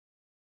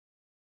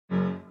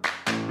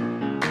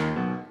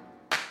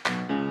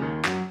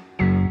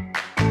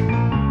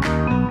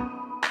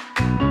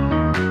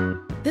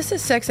This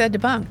is Sex Ed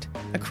Debunked,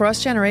 a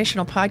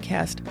cross-generational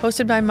podcast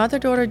hosted by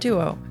mother-daughter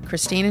duo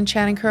Christine and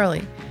Shannon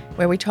Curley,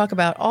 where we talk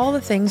about all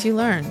the things you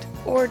learned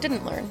or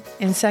didn't learn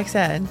in sex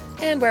ed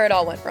and where it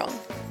all went wrong.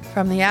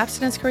 From the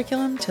abstinence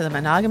curriculum to the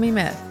monogamy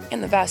myth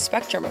and the vast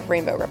spectrum of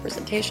rainbow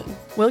representation.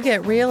 We'll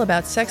get real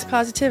about sex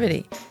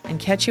positivity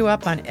and catch you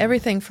up on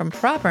everything from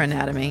proper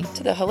anatomy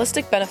to the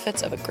holistic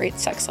benefits of a great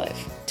sex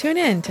life. Tune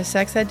in to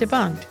Sex Ed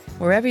Debunked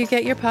wherever you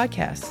get your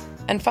podcasts.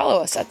 And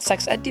follow us at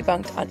Sex Ed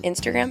Debunked on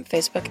Instagram,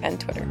 Facebook, and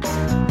Twitter.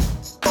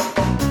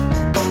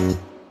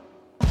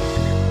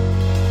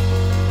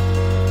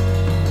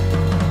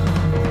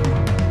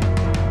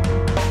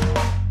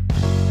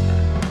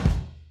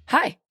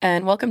 Hi,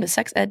 and welcome to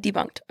Sex Ed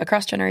Debunked, a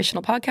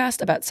cross-generational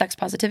podcast about sex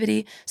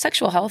positivity,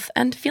 sexual health,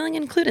 and feeling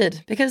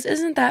included. Because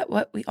isn't that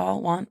what we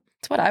all want?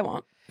 It's what I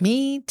want.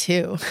 Me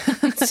too.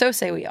 So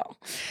say we all.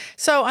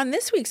 So on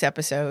this week's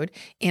episode,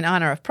 in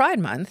honor of Pride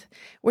Month,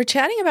 we're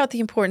chatting about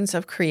the importance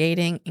of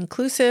creating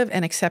inclusive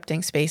and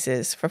accepting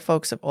spaces for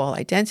folks of all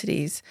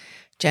identities,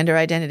 gender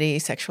identity,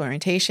 sexual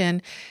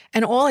orientation,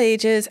 and all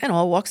ages and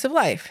all walks of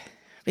life.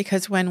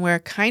 Because when we're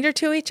kinder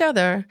to each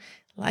other,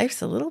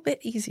 life's a little bit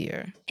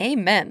easier.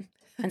 Amen.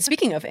 And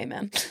speaking of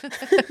amen.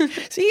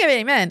 Speaking of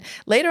amen,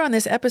 later on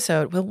this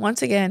episode, we'll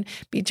once again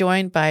be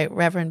joined by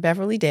Reverend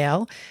Beverly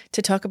Dale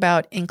to talk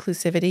about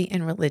inclusivity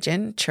in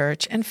religion,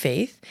 church, and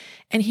faith,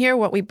 and hear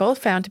what we both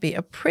found to be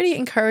a pretty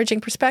encouraging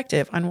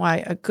perspective on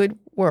why a good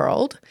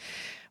world,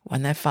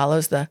 one that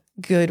follows the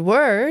good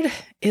word,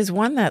 is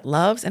one that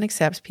loves and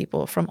accepts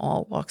people from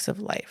all walks of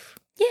life.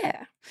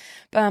 Yeah.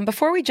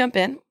 Before we jump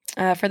in,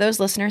 for those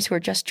listeners who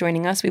are just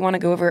joining us, we want to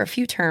go over a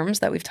few terms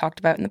that we've talked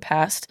about in the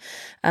past,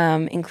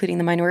 including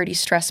the minority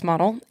stress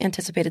model,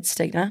 anticipated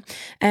stigma,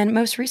 and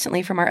most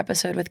recently from our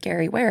episode with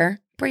Gary Ware,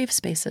 brave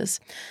spaces.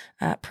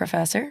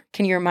 Professor,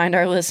 can you remind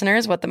our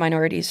listeners what the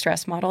minority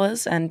stress model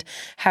is and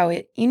how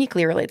it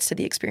uniquely relates to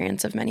the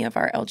experience of many of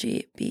our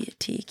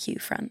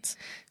LGBTQ friends?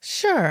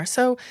 Sure.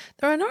 So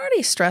the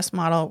minority stress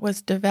model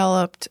was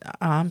developed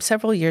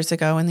several years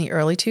ago in the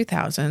early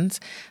 2000s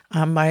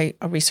by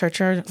a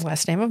researcher,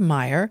 last name of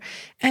Meyer,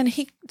 and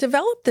he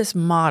developed this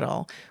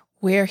model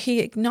where he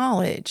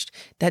acknowledged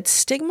that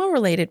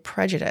stigma-related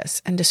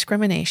prejudice and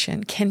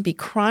discrimination can be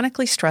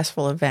chronically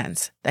stressful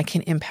events that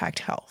can impact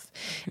health.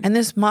 Mm-hmm. And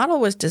this model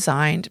was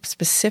designed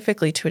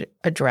specifically to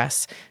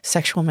address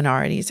sexual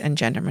minorities and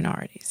gender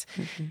minorities.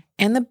 Mm-hmm.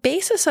 And the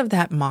basis of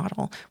that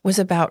model was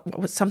about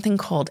something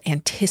called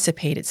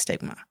anticipated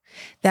stigma,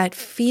 that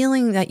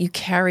feeling that you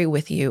carry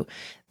with you,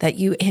 that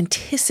you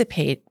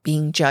anticipate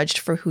being judged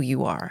for who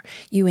you are.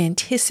 You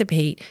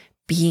anticipate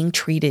being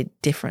treated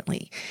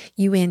differently.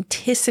 You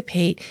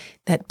anticipate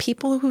that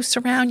people who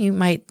surround you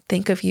might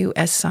think of you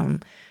as some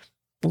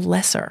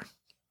lesser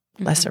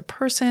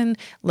person,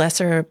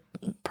 lesser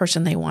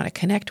person they want to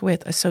connect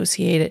with,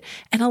 associated.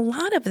 And a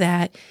lot of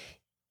that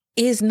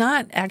is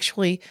not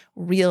actually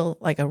real,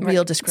 like a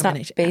real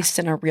discrimination. It's not based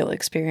in a real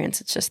experience.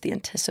 It's just the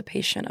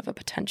anticipation of a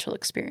potential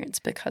experience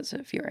because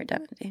of your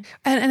identity.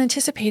 And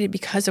anticipated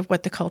because of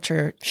what the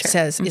culture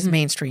says is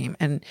mainstream,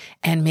 and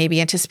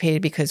maybe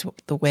anticipated because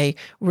the way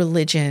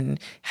religion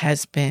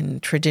has been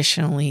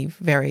traditionally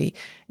very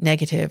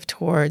negative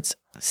towards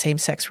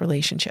same-sex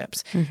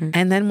relationships. Mm-hmm.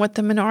 And then what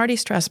the minority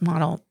stress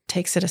model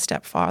takes it a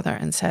step farther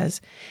and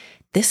says,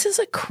 this is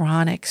a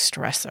chronic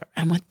stressor.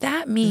 And what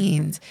that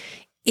means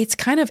it's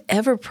kind of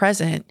ever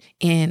present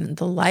in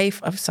the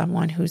life of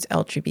someone who's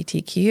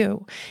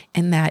LGBTQ,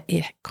 in that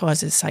it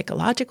causes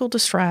psychological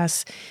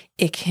distress.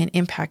 It can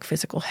impact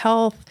physical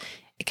health.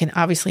 It can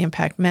obviously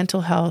impact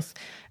mental health,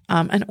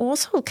 and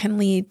also can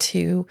lead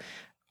to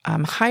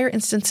higher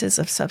instances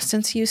of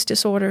substance use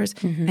disorders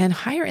and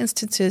higher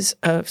instances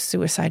of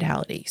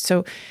suicidality.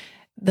 So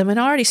the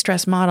minority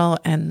stress model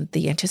and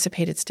the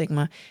anticipated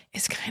stigma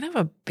is kind of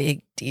a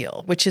big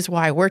deal, which is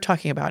why we're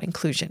talking about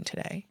inclusion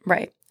today.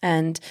 Right.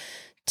 And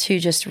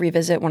to just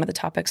revisit one of the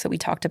topics that we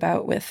talked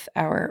about with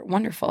our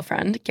wonderful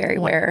friend, Gary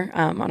Ware,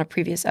 on a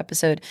previous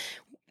episode,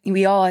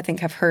 we all, I think,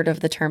 have heard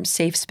of the term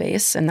safe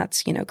space, and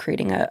that's,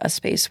 creating a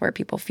space where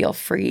people feel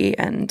free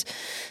and,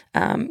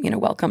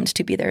 welcomed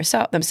to be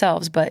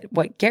themselves. But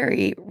what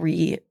Gary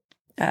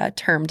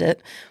termed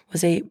it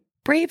was a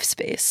brave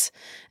space.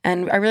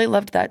 And I really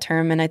loved that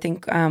term. And I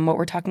think what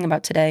we're talking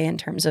about today in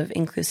terms of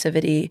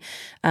inclusivity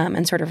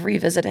and sort of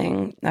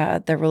revisiting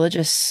the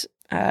religious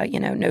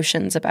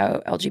notions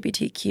about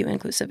LGBTQ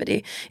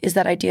inclusivity is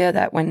that idea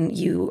that when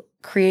you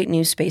create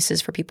new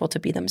spaces for people to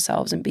be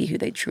themselves and be who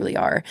they truly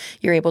are,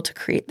 you're able to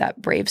create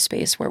that brave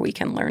space where we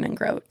can learn and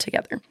grow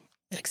together.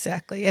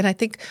 Exactly. And I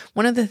think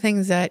one of the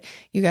things that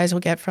you guys will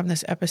get from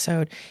this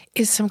episode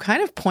is some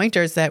kind of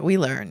pointers that we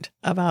learned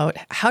about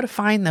how to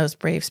find those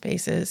brave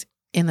spaces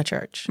in the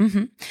church.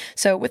 Mm-hmm.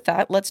 So with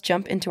that, let's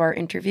jump into our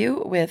interview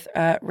with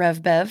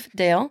Rev Bev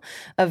Dale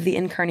of the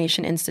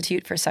Incarnation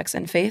Institute for Sex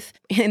and Faith.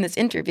 In this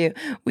interview,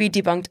 we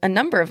debunked a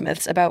number of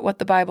myths about what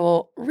the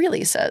Bible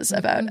really says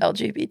about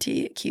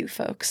LGBTQ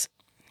folks.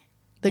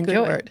 The good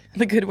word.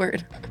 The good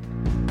word.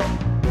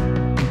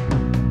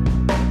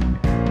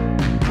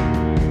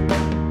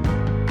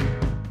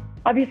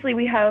 Obviously,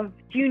 we have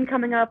June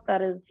coming up.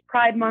 That is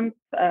Pride Month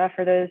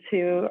for those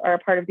who are a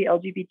part of the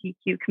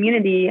LGBTQ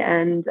community.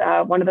 And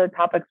one of the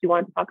topics we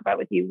wanted to talk about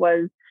with you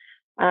was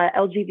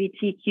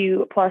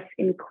LGBTQ plus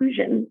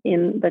inclusion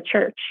in the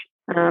church.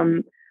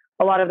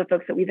 A lot of the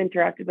folks that we've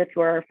interacted with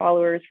who are our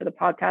followers for the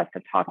podcast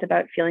have talked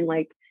about feeling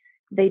like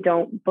they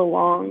don't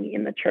belong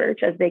in the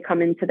church as they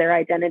come into their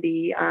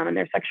identity and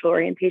their sexual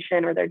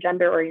orientation or their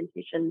gender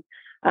orientation.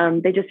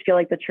 They just feel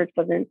like the church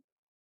doesn't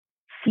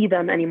see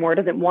them anymore,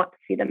 doesn't want to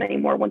see them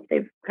anymore once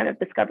they've kind of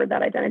discovered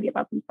that identity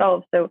about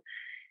themselves. So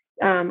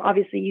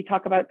obviously you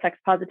talk about sex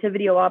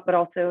positivity a lot, but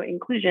also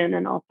inclusion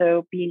and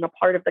also being a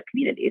part of the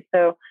community.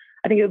 So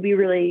I think it would be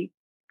really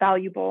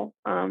valuable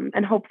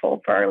and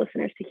hopeful for our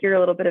listeners to hear a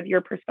little bit of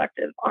your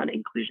perspective on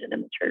inclusion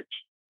in the church.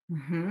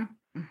 Mm-hmm.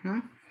 Mm-hmm.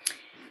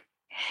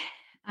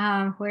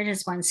 Where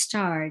does one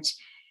start?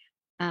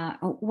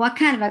 What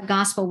kind of a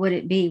gospel would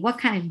it be? What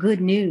kind of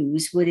good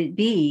news would it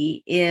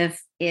be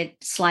if it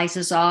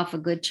slices off a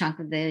good chunk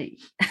of the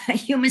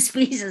human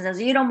species and says,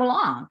 you don't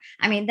belong?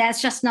 I mean,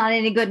 that's just not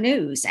any good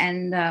news.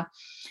 And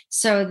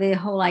so the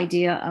whole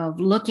idea of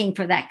looking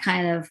for that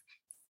kind of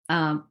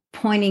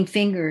pointing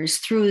fingers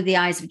through the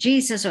eyes of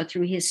Jesus or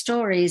through his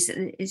stories,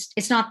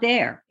 it's not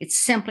there. It's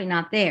simply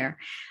not there.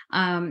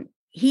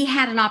 He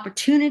had an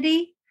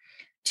opportunity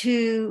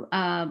to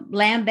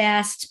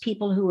lambast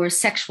people who were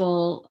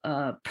sexual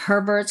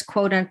perverts,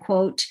 quote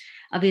unquote,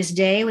 of his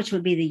day, which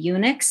would be the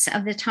eunuchs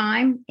of the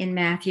time. In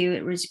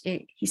Matthew,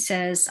 he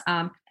says,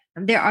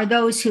 there are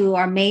those who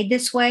are made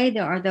this way,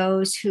 there are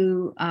those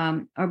who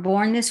are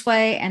born this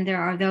way, and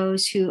there are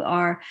those who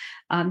are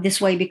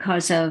this way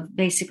because of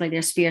basically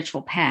their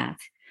spiritual path.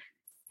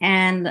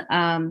 And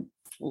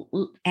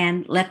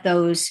let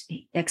those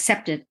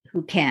accept it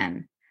who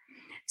can.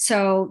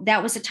 So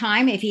that was a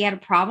time, if he had a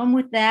problem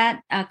with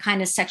that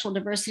kind of sexual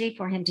diversity,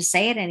 for him to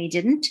say it, and he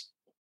didn't.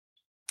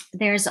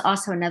 There's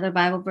also another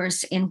Bible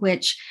verse in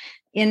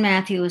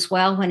Matthew as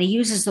well, when he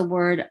uses the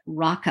word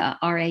raca,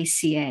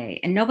 R-A-C-A,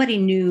 and nobody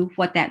knew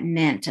what that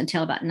meant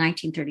until about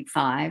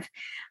 1935.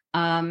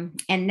 And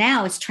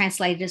now it's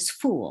translated as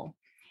fool.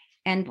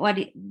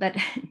 But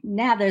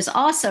now there's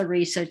also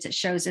research that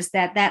shows us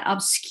that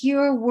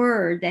obscure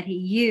word that he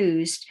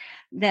used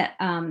that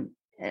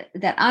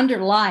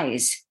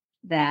underlies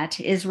that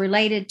is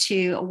related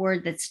to a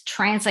word that's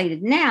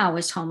translated now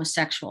as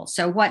homosexual.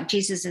 So what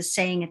Jesus is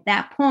saying at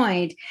that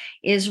point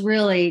is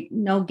really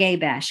no gay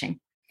bashing,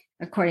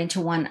 according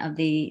to one of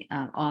the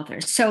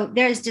authors. So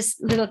there's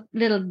just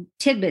little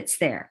tidbits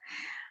there.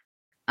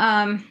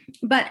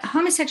 But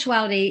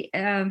homosexuality,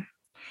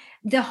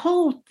 the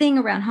whole thing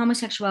around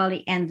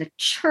homosexuality and the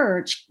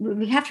church,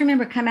 we have to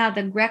remember, come out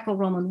of the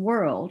Greco-Roman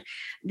world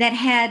that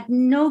had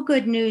no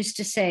good news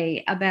to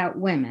say about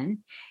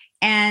women.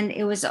 And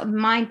it was a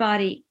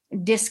mind-body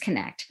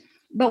disconnect.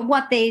 But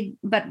what the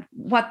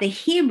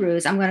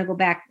Hebrews, I'm going to go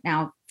back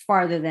now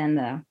farther than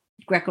the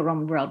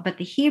Greco-Roman world, but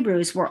the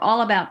Hebrews were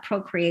all about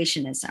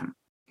procreationism.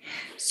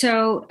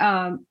 So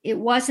it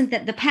wasn't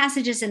that the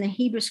passages in the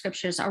Hebrew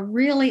scriptures are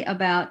really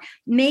about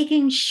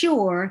making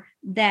sure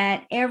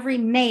that every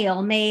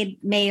male made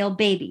male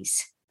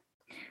babies.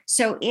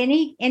 So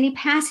any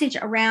passage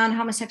around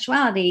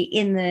homosexuality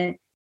in the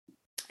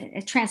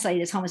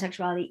translated as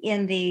homosexuality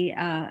in the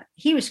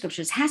Hebrew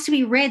scriptures has to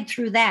be read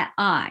through that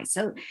eye.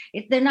 So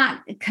if they're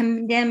not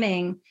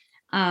condemning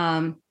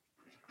gay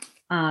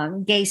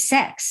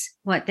sex,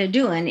 what they're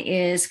doing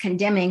is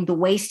condemning the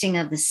wasting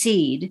of the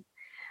seed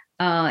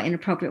in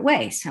appropriate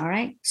ways. All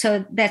right.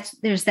 So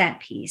there's that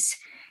piece.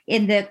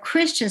 In the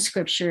Christian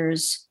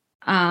scriptures,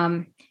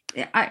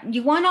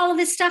 you want all of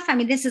this stuff? I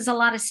mean, this is a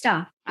lot of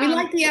stuff. We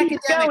like the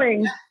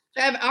academic.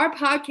 Our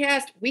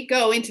podcast, we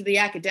go into the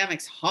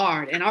academics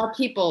hard, and our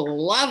people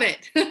love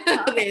it.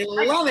 They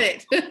love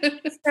it.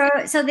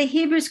 So the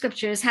Hebrew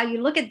scriptures, how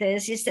you look at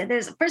this, is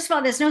that first of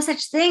all, there's no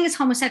such thing as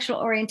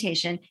homosexual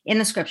orientation in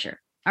the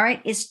scripture. All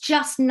right. It's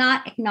just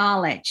not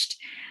acknowledged.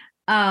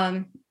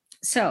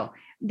 So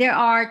there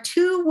are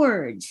two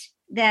words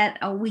that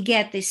we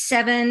get the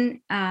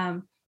 7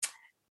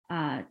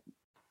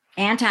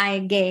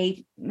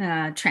 anti-gay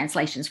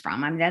translations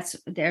from. I mean,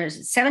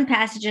 there's 7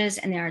 passages,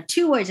 and there are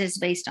 2 words it's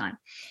based on.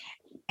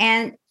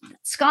 And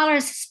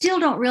scholars still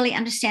don't really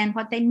understand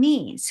what they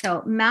mean.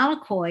 So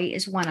Malakoi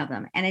is one of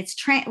them, and it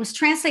was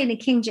translated in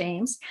King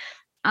James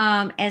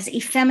as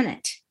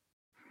effeminate.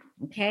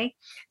 Okay,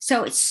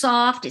 so it's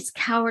soft, it's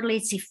cowardly,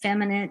 it's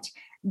effeminate.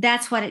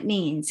 That's what it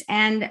means.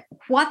 And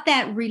what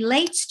that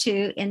relates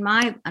to, in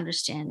my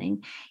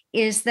understanding,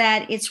 is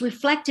that it's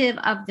reflective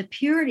of the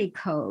purity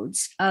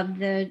codes of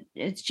the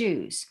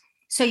Jews.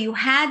 So you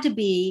had to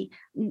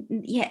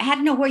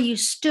know where you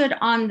stood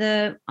on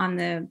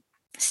the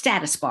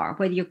status bar,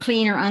 whether you're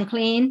clean or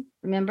unclean,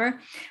 remember?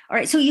 All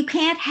right, so you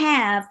can't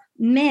have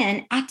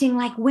men acting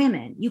like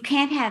women. You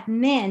can't have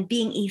men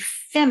being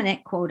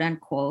effeminate, quote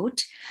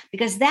unquote,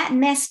 because that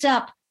messed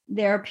up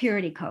their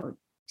purity code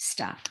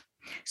stuff.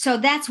 So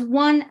that's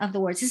one of the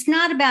words. It's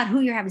not about who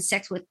you're having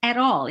sex with at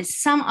all. It's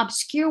some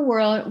obscure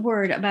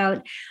word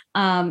about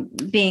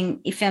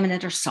being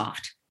effeminate or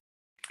soft.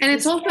 And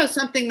it's also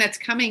something that's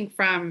coming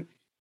from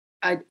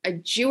a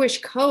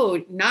Jewish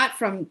code, not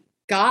from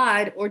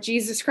God or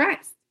Jesus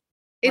Christ.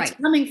 It's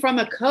coming from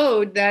a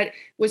code that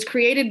was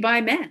created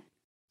by men.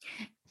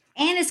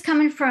 And it's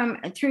coming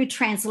through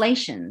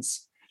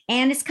translations,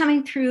 and it's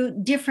coming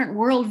through different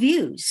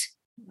worldviews.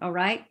 All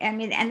right. I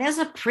mean, and there's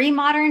a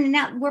pre-modern and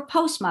now we're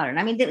postmodern.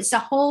 I mean, it's a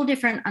whole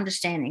different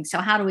understanding. So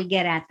how do we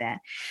get at that?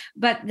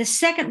 But the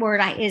second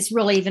word is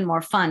really even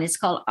more fun. It's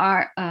called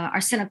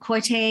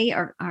arsenokoitai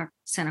or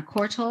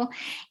arsenokortal.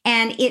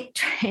 And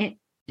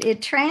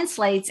it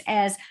translates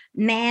as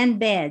man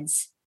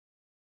beds.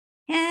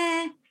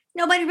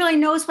 Nobody really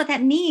knows what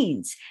that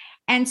means.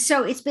 And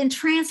so it's been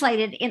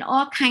translated in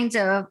all kinds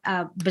of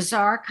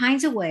bizarre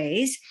kinds of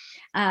ways.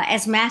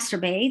 As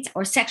masturbates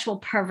or sexual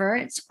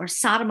perverts or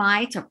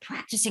sodomites or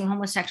practicing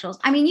homosexuals.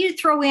 I mean, you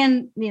throw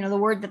in, the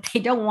word that they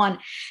don't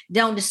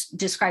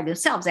describe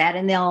themselves at,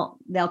 and they'll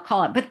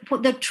call it.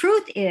 But the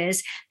truth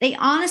is, they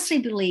honestly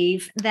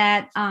believe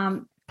that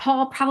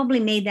Paul probably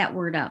made that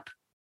word up.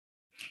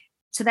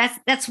 So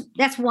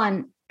that's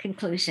one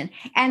conclusion.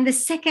 And the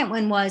second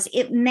one was,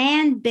 if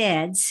man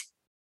beds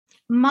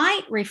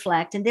might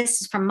reflect, and this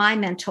is from my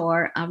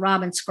mentor,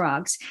 Robin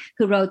Scroggs,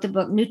 who wrote the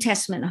book New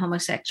Testament and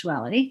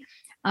Homosexuality.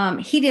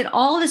 He did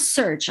all the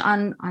search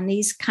on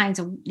these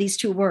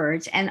two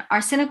words, and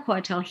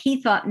arsenokoitai,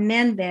 he thought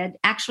men bed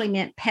actually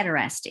meant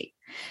pederasty.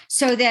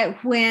 So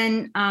that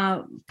when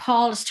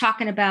Paul is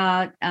talking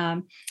about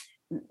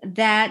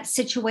that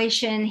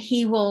situation,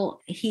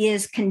 he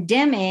is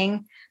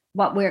condemning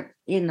what we're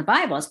in the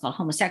Bible is called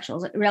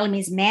homosexuals. It really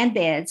means man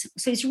beds.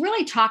 So he's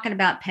really talking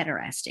about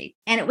pederasty.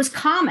 And it was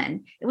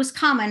common. It was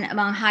common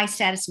among high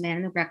status men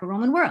in the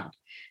Greco-Roman world.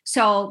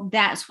 So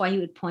that's why he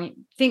would point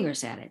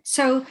fingers at it.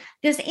 So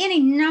there's any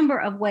number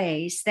of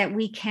ways that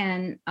we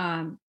can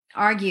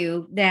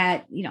argue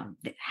that,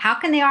 how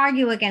can they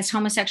argue against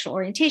homosexual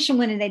orientation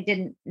when they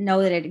didn't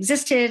know that it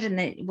existed and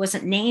that it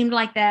wasn't named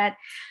like that?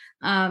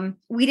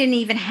 We didn't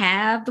even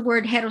have the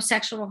word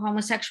heterosexual or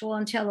homosexual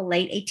until the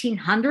late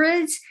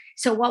 1800s.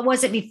 So what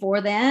was it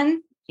before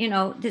then?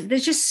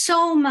 There's just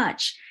so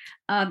much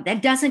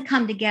that doesn't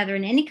come together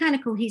in any kind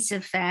of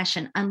cohesive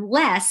fashion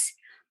unless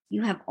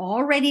you have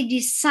already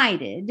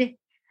decided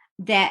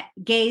that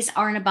gays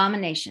are an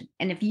abomination.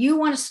 And if you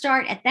want to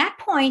start at that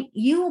point,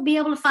 you will be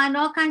able to find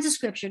all kinds of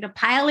scripture to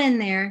pile in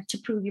there to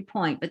prove your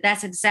point. But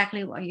that's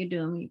exactly what you're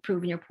doing. You're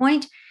proving your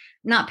point,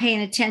 not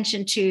paying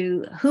attention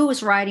to who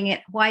was writing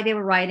it, why they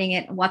were writing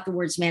it, and what the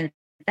words meant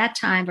at that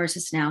time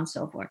versus now and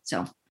so forth.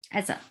 So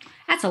that's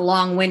a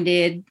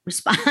long-winded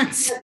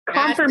response.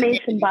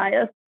 Confirmation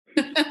bias.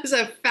 It's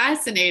a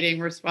fascinating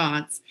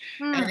response.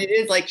 And it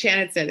is, like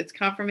Shannon said, it's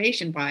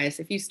confirmation bias.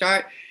 If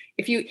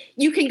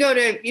you can go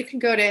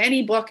to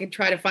any book and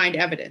try to find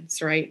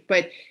evidence, right?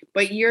 But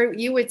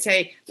you would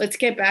say, let's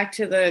get back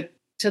to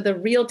the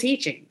real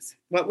teachings.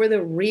 What were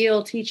the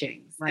real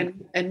teachings? Right.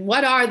 And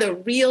what are the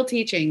real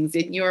teachings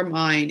in your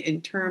mind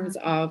in terms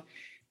of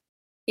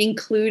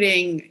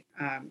including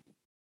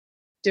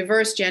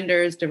diverse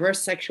genders,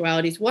 diverse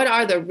sexualities? What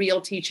are the real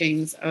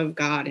teachings of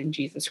God and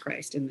Jesus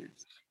Christ in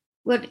this?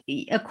 Well,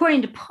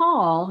 according to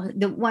Paul,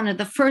 one of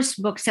the first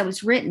books that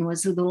was written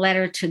was the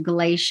letter to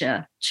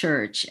Galatia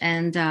church.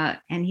 And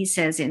he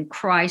says, in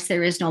Christ,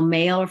 there is no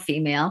male or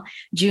female,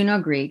 Jew nor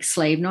Greek,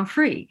 slave nor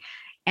free.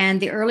 And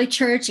the early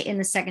church in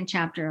the second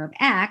chapter of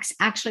Acts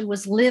actually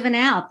was living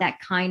out that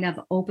kind of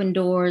open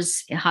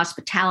doors,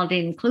 hospitality,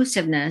 and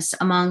inclusiveness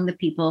among the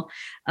people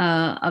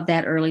of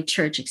that early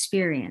church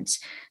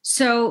experience.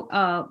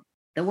 So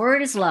the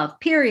word is love,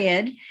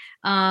 period.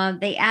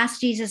 They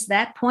asked Jesus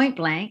that point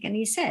blank, and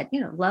he said,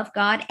 love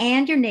God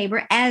and your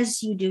neighbor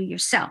as you do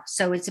yourself.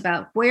 So it's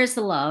about where's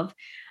the love?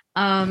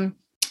 And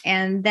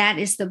that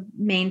is the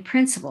main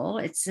principle.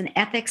 It's an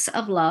ethics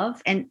of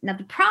love. And now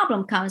the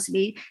problem comes to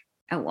be,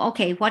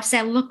 okay, what does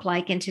that look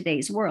like in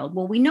today's world?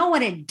 Well, we know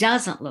what it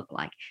doesn't look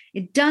like.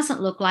 It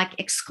doesn't look like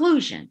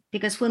exclusion,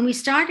 because when we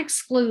start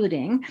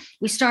excluding,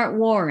 we start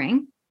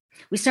warring,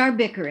 we start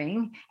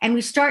bickering, and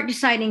we start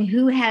deciding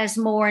who has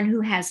more and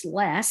who has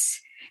less.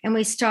 And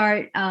we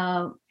start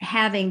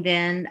having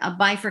then a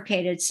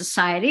bifurcated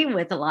society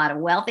with a lot of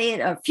wealthy,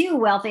 a few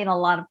wealthy and a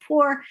lot of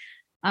poor,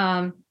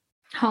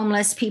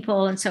 homeless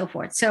people and so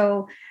forth.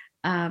 So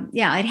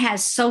it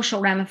has social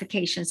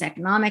ramifications,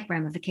 economic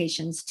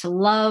ramifications to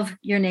love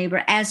your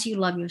neighbor as you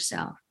love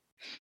yourself.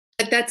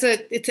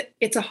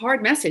 It's a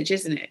hard message,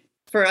 isn't it?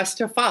 For us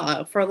to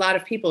follow, for a lot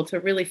of people to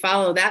really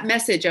follow that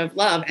message of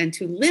love and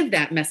to live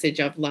that message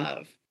of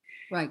love.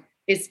 Right.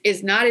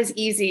 Is not as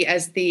easy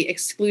as the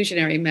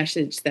exclusionary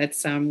message that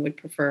some would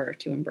prefer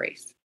to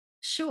embrace.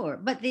 Sure.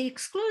 But the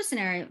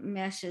exclusionary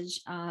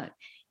message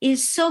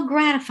is so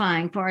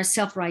gratifying for our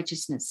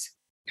self-righteousness.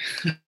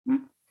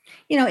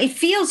 It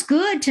feels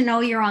good to know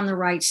you're on the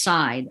right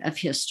side of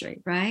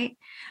history, right?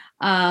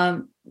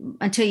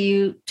 Until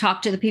you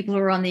talk to the people who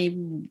are on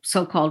the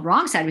so-called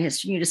wrong side of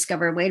history, you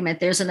discover, wait a minute,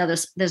 there's another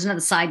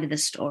side to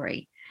this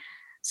story.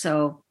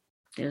 So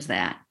there's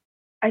that.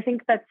 I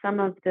think that some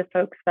of the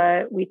folks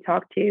that we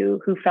talked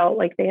to who felt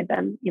like they had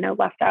been,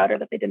 left out or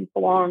that they didn't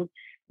belong,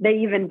 they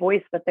even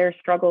voiced that their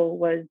struggle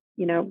was,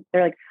 they're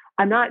like,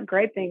 I'm not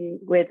griping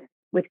with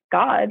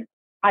God.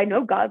 I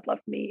know God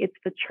loved me. It's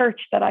the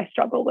church that I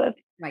struggle with.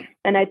 Right.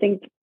 And I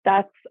think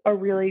that's a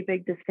really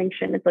big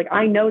distinction. It's like,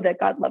 I know that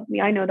God loved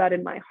me. I know that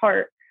in my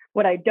heart.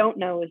 What I don't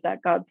know is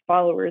that God's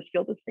followers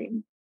feel the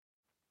same.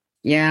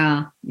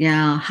 Yeah.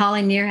 Yeah.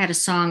 Holly Near had a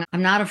song,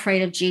 I'm not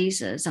afraid of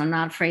Jesus. I'm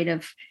not afraid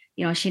of,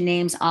 she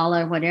names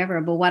Allah or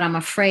whatever, but what I'm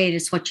afraid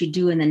is what you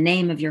do in the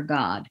name of your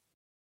God.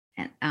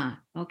 And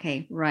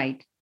okay,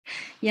 right.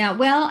 Yeah,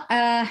 well,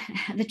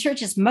 the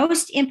church is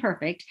most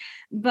imperfect,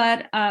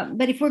 but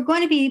if we're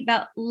going to be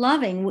about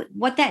loving,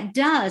 what that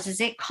does is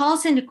it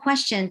calls into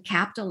question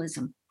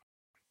capitalism.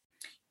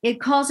 It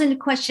calls into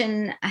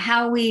question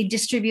how we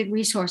distribute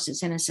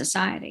resources in a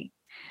society.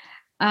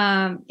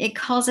 It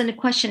calls into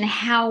question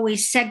how we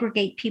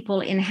segregate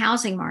people in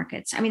housing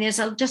markets. I mean,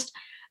 there's just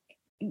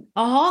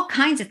all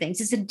kinds of things.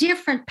 It's a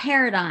different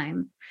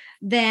paradigm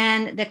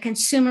than the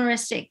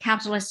consumeristic,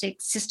 capitalistic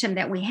system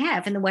that we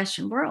have in the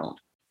Western world.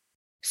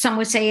 Some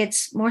would say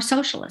it's more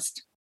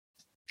socialist.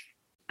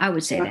 I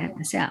would say that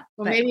myself.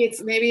 Well, maybe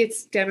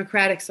it's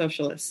democratic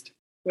socialist,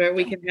 where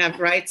we can have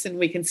rights and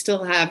we can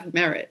still have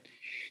merit.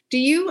 Do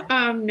you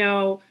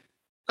know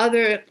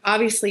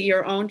obviously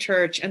your own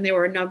church, and there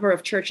were a number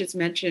of churches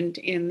mentioned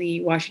in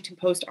the Washington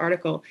Post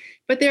article,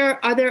 but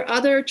are there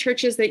other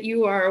churches that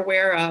you are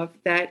aware of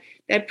that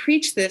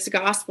preach this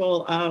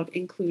gospel of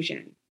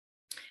inclusion?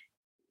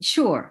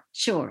 Sure.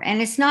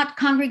 And it's not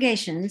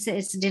congregations,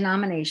 it's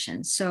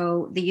denominations.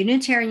 So the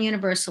Unitarian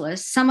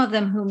Universalists, some of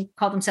them who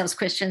call themselves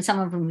Christians, some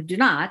of them who do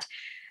not,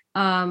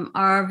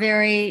 are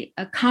very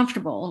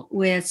comfortable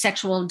with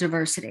sexual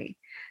diversity.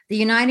 The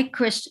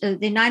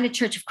United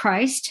Church of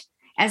Christ,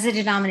 as a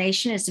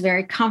denomination, is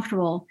very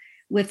comfortable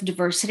with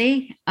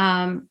diversity,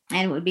 and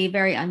it would be a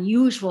very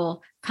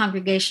unusual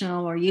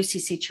congregational or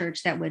UCC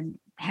church that would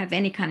have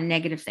any kind of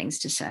negative things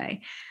to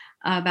say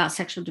about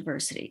sexual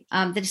diversity.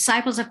 The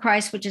Disciples of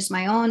Christ, which is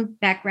my own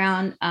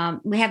background,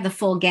 we have the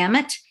full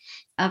gamut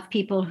of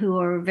people who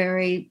are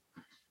very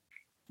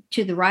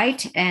to the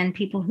right and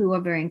people who are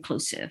very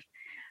inclusive.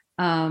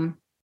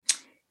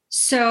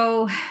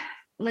 So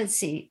let's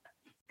see.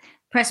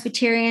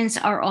 Presbyterians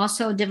are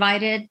also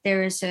divided.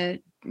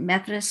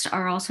 Methodists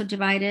are also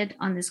divided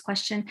on this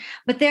question,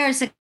 but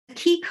there's a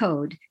key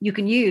code you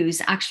can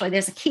use. Actually,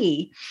 there's a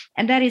key,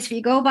 and that is if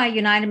you go by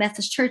United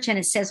Methodist Church and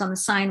it says on the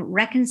sign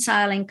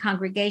reconciling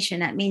congregation,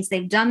 that means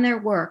they've done their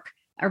work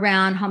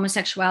around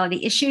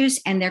homosexuality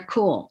issues and they're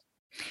cool.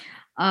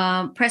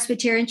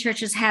 Presbyterian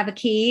churches have a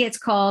key. It's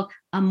called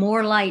a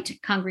more light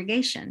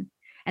congregation,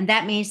 and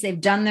that means they've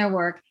done their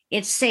work.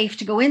 It's safe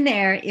to go in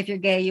there. If you're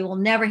gay, you will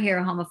never hear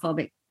a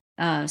homophobic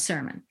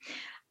sermon.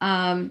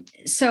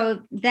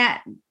 So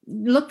that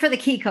look for the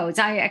key codes.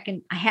 I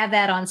have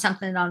that on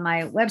something on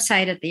my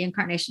website at the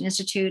Incarnation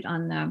Institute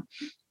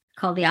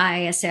called the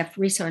IISF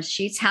resource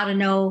sheets.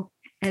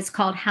 It's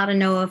called How to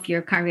Know If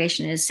Your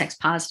Congregation is Sex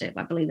Positive.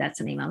 I believe that's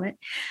the name of it.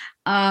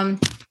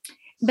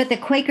 But the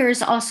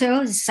Quakers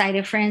also, Society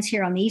of Friends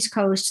here on the East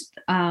Coast,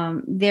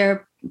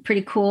 they're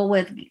pretty cool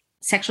with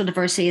sexual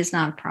diversity is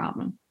not a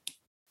problem.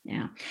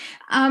 Yeah.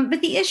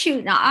 But the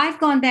issue, now I've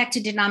gone back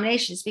to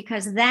denominations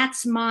because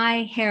that's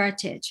my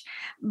heritage.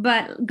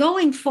 But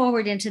going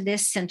forward into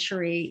this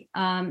century,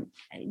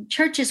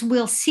 churches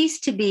will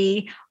cease to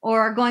be or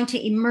are going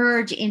to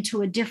emerge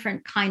into a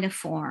different kind of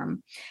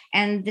form.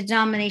 And the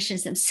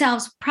denominations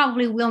themselves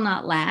probably will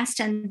not last.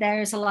 And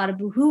there's a lot of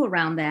boohoo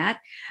around that.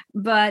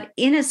 But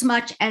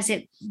inasmuch as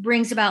it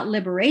brings about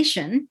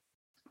liberation,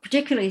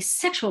 particularly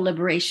sexual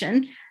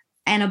liberation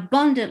and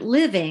abundant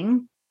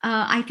living,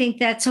 I think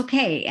that's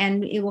okay.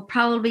 And it will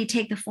probably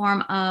take the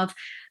form of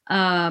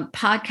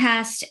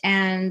podcasts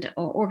and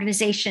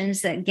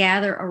organizations that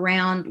gather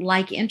around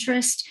like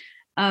interest,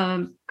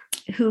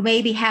 who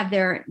maybe have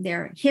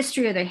their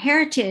history or their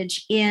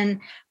heritage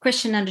in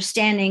Christian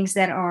understandings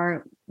that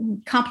are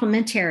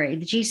complementary.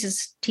 The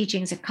Jesus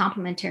teachings are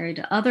complementary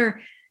to other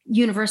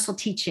universal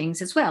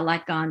teachings as well,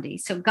 like Gandhi.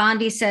 So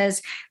Gandhi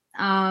says,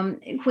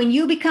 when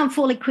you become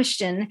fully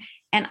Christian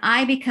and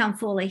I become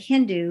fully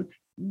Hindu,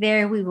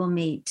 there we will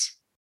meet.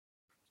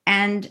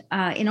 And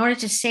in order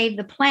to save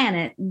the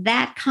planet,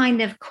 that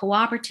kind of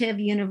cooperative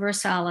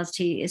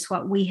universality is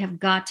what we have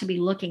got to be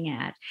looking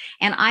at.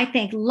 And I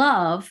think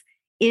love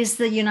is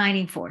the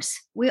uniting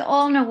force. We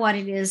all know what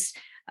it is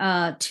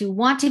to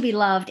want to be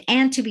loved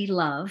and to be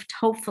loved,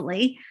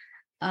 hopefully.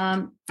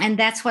 And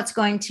that's what's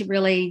going to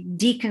really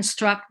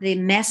deconstruct the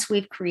mess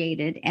we've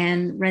created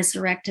and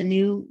resurrect a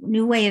new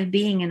way of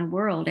being in a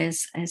world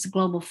as a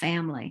global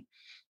family.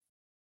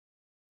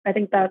 I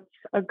think that's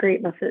a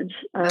great message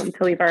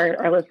to leave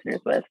our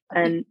listeners with.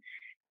 And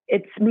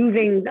it's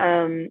moving.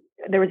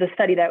 There was a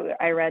study that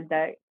I read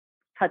that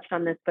touched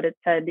on this, but it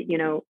said,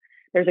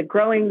 there's a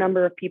growing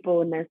number of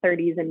people in their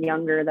 30s and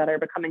younger that are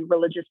becoming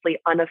religiously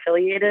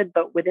unaffiliated.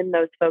 But within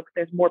those folks,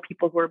 there's more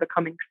people who are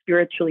becoming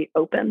spiritually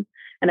open.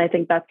 And I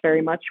think that's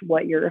very much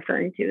what you're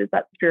referring to, is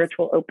that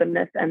spiritual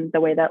openness and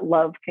the way that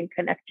love can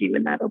connect you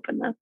in that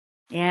openness.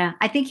 Yeah,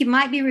 I think you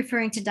might be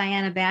referring to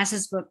Diana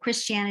Bass's book,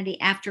 Christianity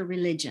After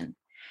Religion.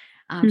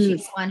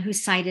 She's the one who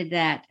cited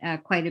that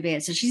quite a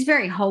bit. So she's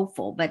very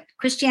hopeful, but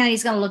Christianity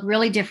is going to look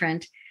really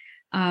different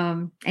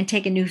and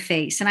take a new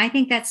face. And I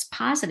think that's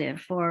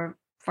positive for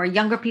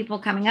younger people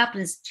coming up,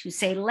 is to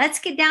say, let's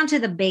get down to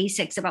the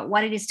basics about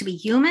what it is to be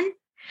human.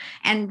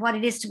 And what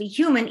it is to be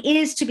human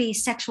is to be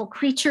sexual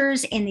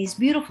creatures in these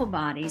beautiful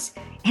bodies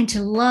and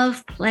to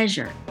love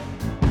pleasure.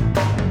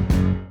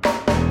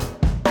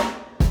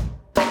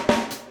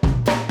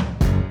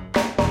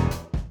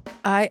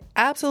 I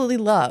absolutely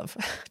love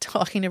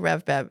talking to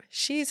Rev Bev.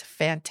 She's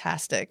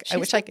fantastic. I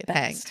wish I could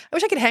hang. I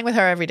wish I could hang with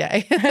her every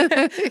day.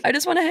 I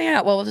just want to hang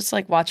out. Well, we'll just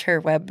like watch her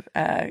web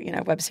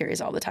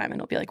series all the time, and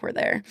it'll be like we're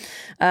there.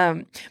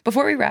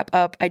 Before we wrap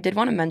up, I did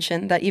want to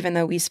mention that even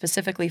though we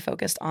specifically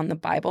focused on the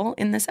Bible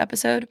in this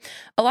episode,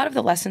 a lot of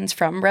the lessons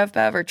from Rev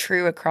Bev are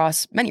true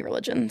across many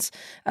religions.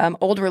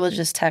 Old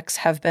religious texts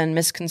have been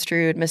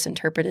misconstrued,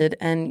 misinterpreted,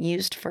 and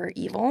used for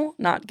evil,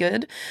 not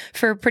good,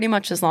 for pretty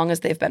much as long as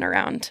they've been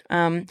around.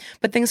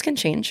 But things can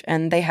change,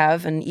 and they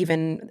have. And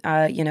even,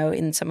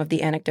 in some of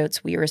the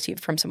anecdotes we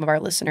received from some of our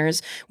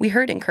listeners, we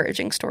heard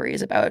encouraging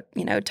stories about,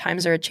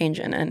 times are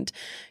a-changing and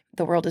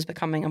the world is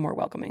becoming a more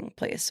welcoming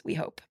place, we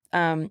hope.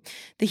 Some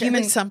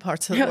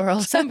parts of the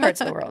world. Some parts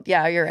of the world.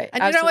 Yeah, you're right.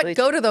 And absolutely. You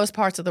know what? Go to those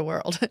parts of the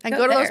world and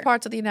go to those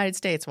parts of the United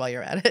States while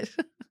you're at it.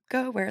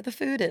 Go where the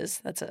food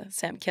is. That's a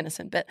Sam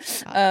Kinison bit.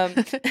 Where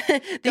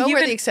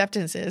the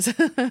acceptance is.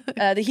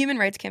 The Human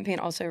Rights Campaign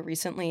also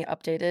recently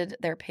updated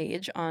their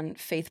page on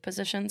faith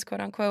positions, quote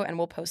unquote, and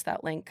we'll post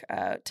that link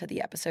to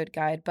the episode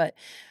guide. But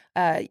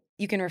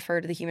you can refer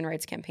to the Human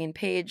Rights Campaign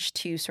page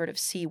to sort of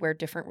see where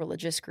different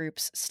religious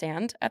groups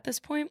stand at this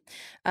point,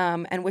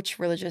 and which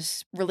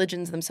religions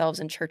themselves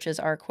and churches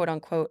are, quote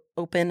unquote,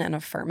 open and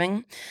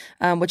affirming,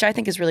 which I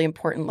think is really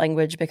important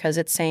language, because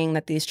it's saying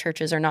that these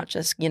churches are not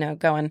just,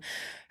 going,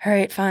 all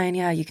right, fine,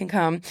 yeah, you can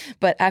come,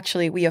 but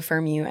actually we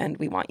affirm you and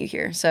we want you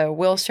here. So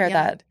we'll share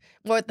that.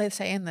 What they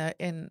say in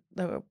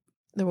the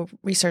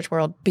research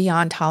world,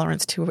 beyond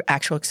tolerance to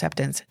actual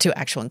acceptance to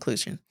actual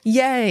inclusion.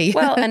 Yay!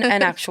 Well, and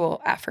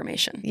actual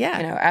affirmation. Yeah.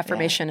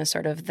 Affirmation is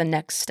sort of the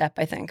next step,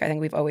 I think. I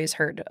think we've always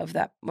heard of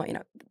that. Well,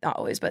 not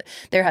always, but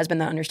there has been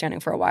that understanding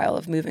for a while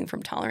of moving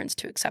from tolerance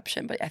to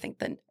exception. But I think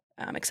the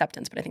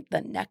acceptance. But I think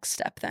the next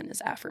step then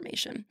is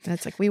affirmation. And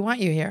it's like, we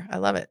want you here. I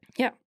love it.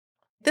 Yeah.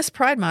 This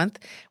Pride Month,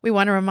 we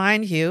want to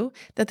remind you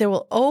that there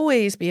will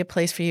always be a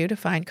place for you to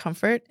find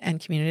comfort and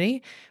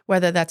community,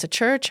 whether that's a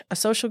church, a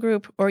social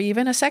group, or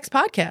even a sex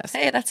podcast.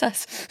 Hey, that's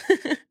us.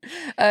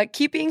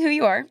 Keep being who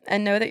you are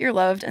and know that you're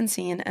loved and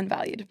seen and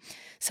valued.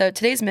 So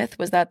today's myth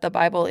was that the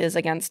Bible is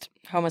against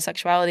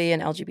homosexuality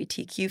and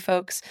LGBTQ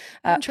folks.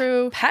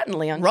 Untrue.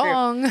 Patently untrue.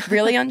 Wrong.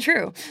 Really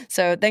untrue.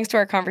 So thanks to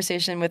our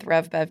conversation with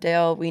Rev Bev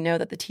Dale, we know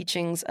that the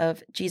teachings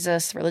of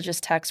Jesus'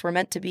 religious texts were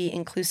meant to be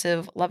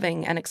inclusive,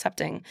 loving, and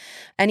accepting.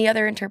 Any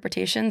other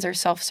interpretations are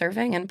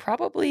self-serving and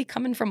probably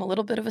coming from a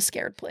little bit of a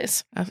scared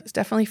place. It's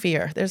definitely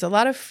fear. There's a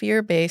lot of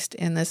fear based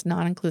in this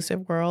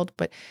non-inclusive world,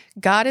 but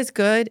God is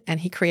good and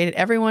he created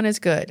everyone as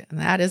good. And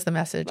that is the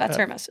message. That's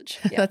our message.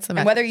 Yeah. That's the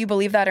message. And whether you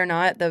believe that or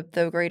not,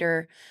 the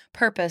greater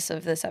purpose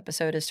of this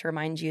episode is to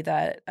remind you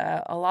that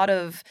a lot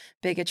of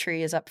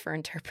bigotry is up for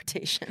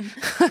interpretation.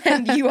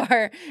 And you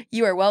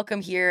are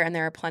welcome here, and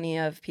there are plenty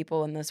of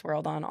people in this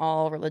world on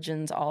all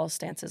religions, all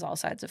stances, all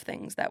sides of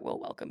things that will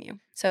welcome you.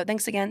 So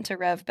thanks again to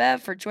Rev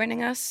Bev for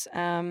joining us.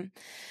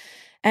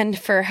 And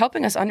for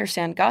helping us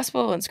understand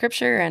gospel and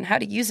scripture and how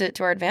to use it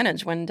to our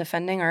advantage when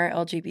defending our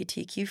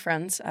LGBTQ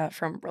friends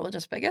from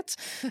religious bigots.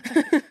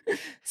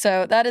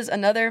 So that is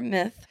another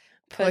myth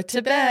put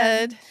to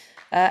bed.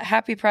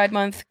 Happy Pride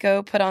Month.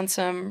 Go put on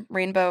some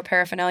rainbow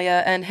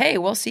paraphernalia. And hey,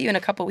 we'll see you in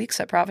a couple weeks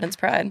at Providence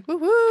Pride.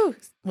 Woo-hoo!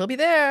 We'll be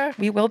there.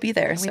 We will be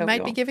there. And we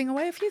might be giving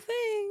away a few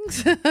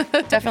things.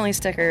 Definitely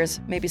stickers,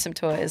 maybe some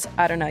toys.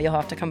 I don't know. You'll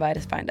have to come by to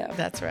find out.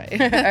 That's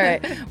right. All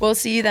right. We'll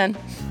see you then.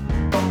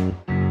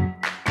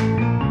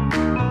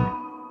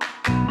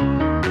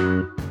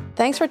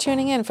 Thanks for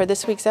tuning in for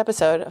this week's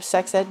episode of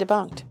Sex Ed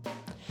Debunked.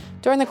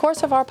 During the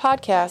course of our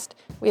podcast,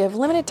 we have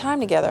limited time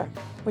together,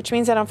 which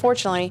means that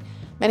unfortunately,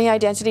 many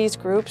identities,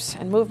 groups,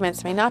 and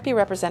movements may not be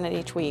represented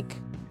each week.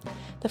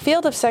 The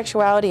field of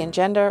sexuality and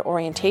gender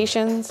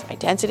orientations,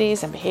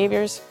 identities, and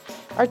behaviors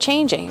are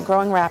changing and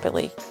growing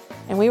rapidly,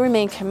 and we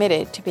remain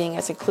committed to being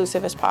as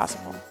inclusive as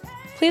possible.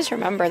 Please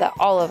remember that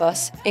all of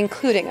us,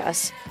 including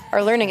us,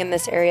 are learning in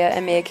this area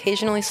and may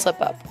occasionally slip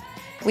up.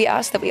 We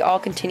ask that we all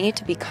continue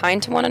to be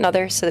kind to one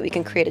another so that we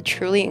can create a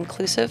truly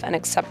inclusive and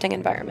accepting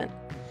environment.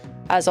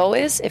 As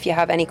always, if you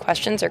have any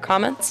questions or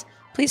comments,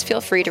 please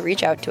feel free to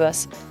reach out to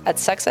us at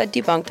Sex Ed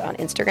Debunked on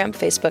Instagram,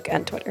 Facebook,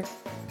 and Twitter.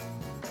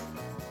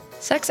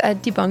 Sex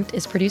Ed Debunked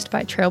is produced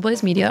by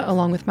Trailblaze Media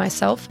along with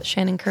myself,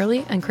 Shannon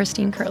Curley, and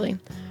Christine Curley.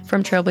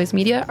 From Trailblaze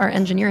Media, our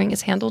engineering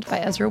is handled by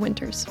Ezra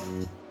Winters.